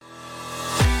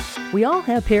We all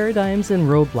have paradigms and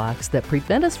roadblocks that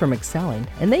prevent us from excelling,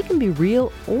 and they can be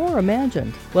real or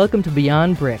imagined. Welcome to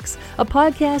Beyond Bricks, a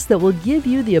podcast that will give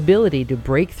you the ability to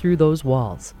break through those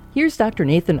walls. Here's Dr.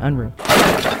 Nathan Unruh.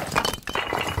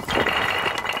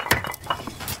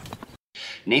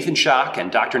 Nathan Schock and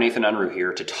Dr. Nathan Unruh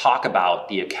here to talk about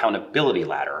the accountability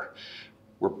ladder.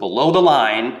 We're below the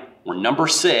line. We're number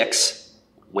 6,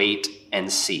 wait and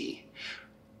see.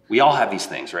 We all have these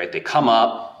things, right? They come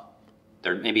up,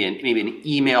 maybe an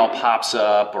email pops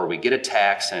up, or we get a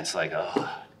text and it's like,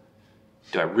 oh,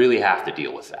 do I really have to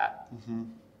deal with that? Mm-hmm.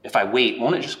 If I wait,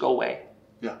 won't it just go away?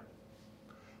 Yeah.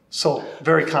 So,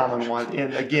 very common one.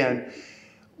 And again,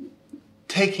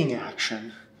 taking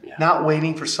action, not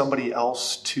waiting for somebody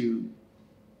else to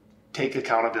take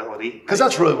accountability, because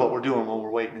that's really what we're doing when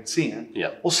we're waiting and seeing.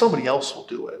 Yeah. Well, somebody else will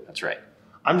do it. That's right.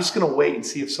 I'm just going to wait and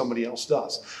see if somebody else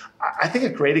does. I think a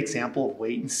great example of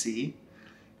wait and see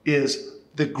is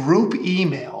the group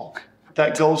email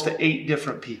that goes to 8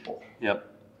 different people. Yep.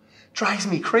 Drives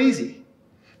me crazy,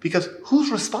 because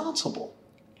who's responsible?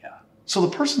 Yeah. So the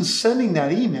person sending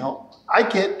that email, I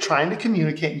get trying to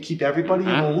communicate and keep everybody in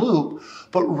a loop,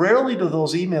 but rarely do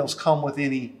those emails come with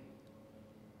any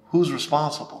who's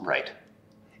responsible. Right.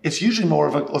 It's usually more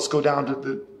of a, let's go down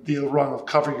to the rung of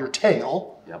cover your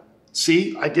tail. Yep.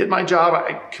 See, I did my job.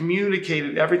 I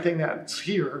communicated everything that's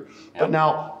here, but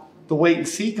now the wait and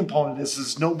see component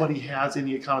is nobody has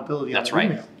any accountability on the email.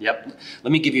 That's right. Yep.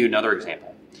 Let me give you another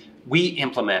example. We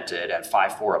implemented at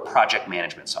 5-4 a project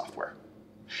management software.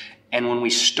 And when we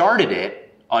started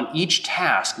it, on each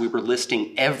task, we were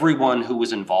listing everyone who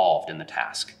was involved in the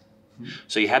task.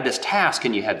 So you had this task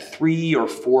and you had 3 or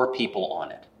 4 people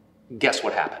on it. Guess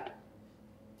what happened?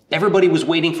 Everybody was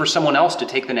waiting for someone else to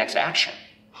take the next action.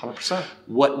 100%.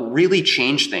 What really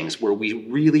changed things, where we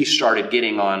really started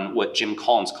getting on what Jim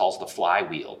Collins calls the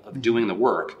flywheel of doing the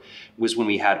work, was when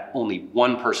we had only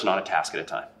one person on a task at a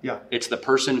time. Yeah. It's the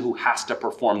person who has to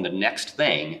perform the next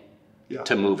thing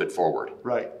to move it forward.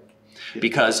 Right. Yeah.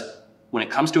 Because when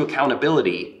it comes to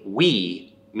accountability,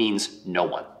 we means no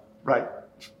one. Right.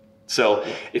 So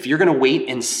if you're going to wait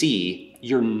and see,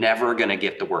 you're never going to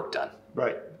get the work done.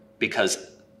 Right. Because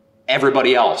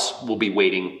everybody else will be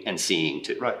waiting and seeing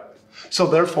too. Right. So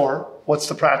therefore, what's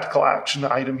the practical action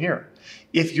item here?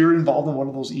 If you're involved in one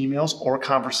of those emails or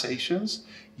conversations,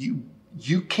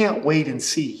 you can't wait and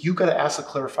see. You got to ask a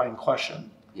clarifying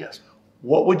question. Yes.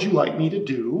 What would you like me to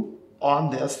do on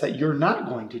this that you're not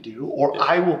going to do? Or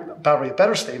I will, by a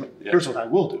better statement, here's what I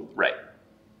will do. Right.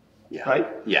 Yeah. Right?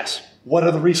 Yes. What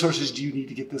other resources do you need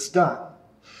to get this done?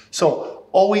 So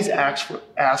always ask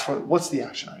for what's the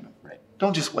action item. Right.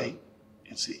 Don't just wait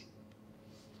and see.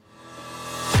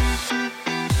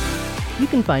 You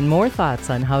can find more thoughts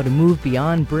on how to move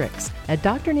beyond bricks at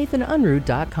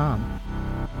drnathanunruh.com.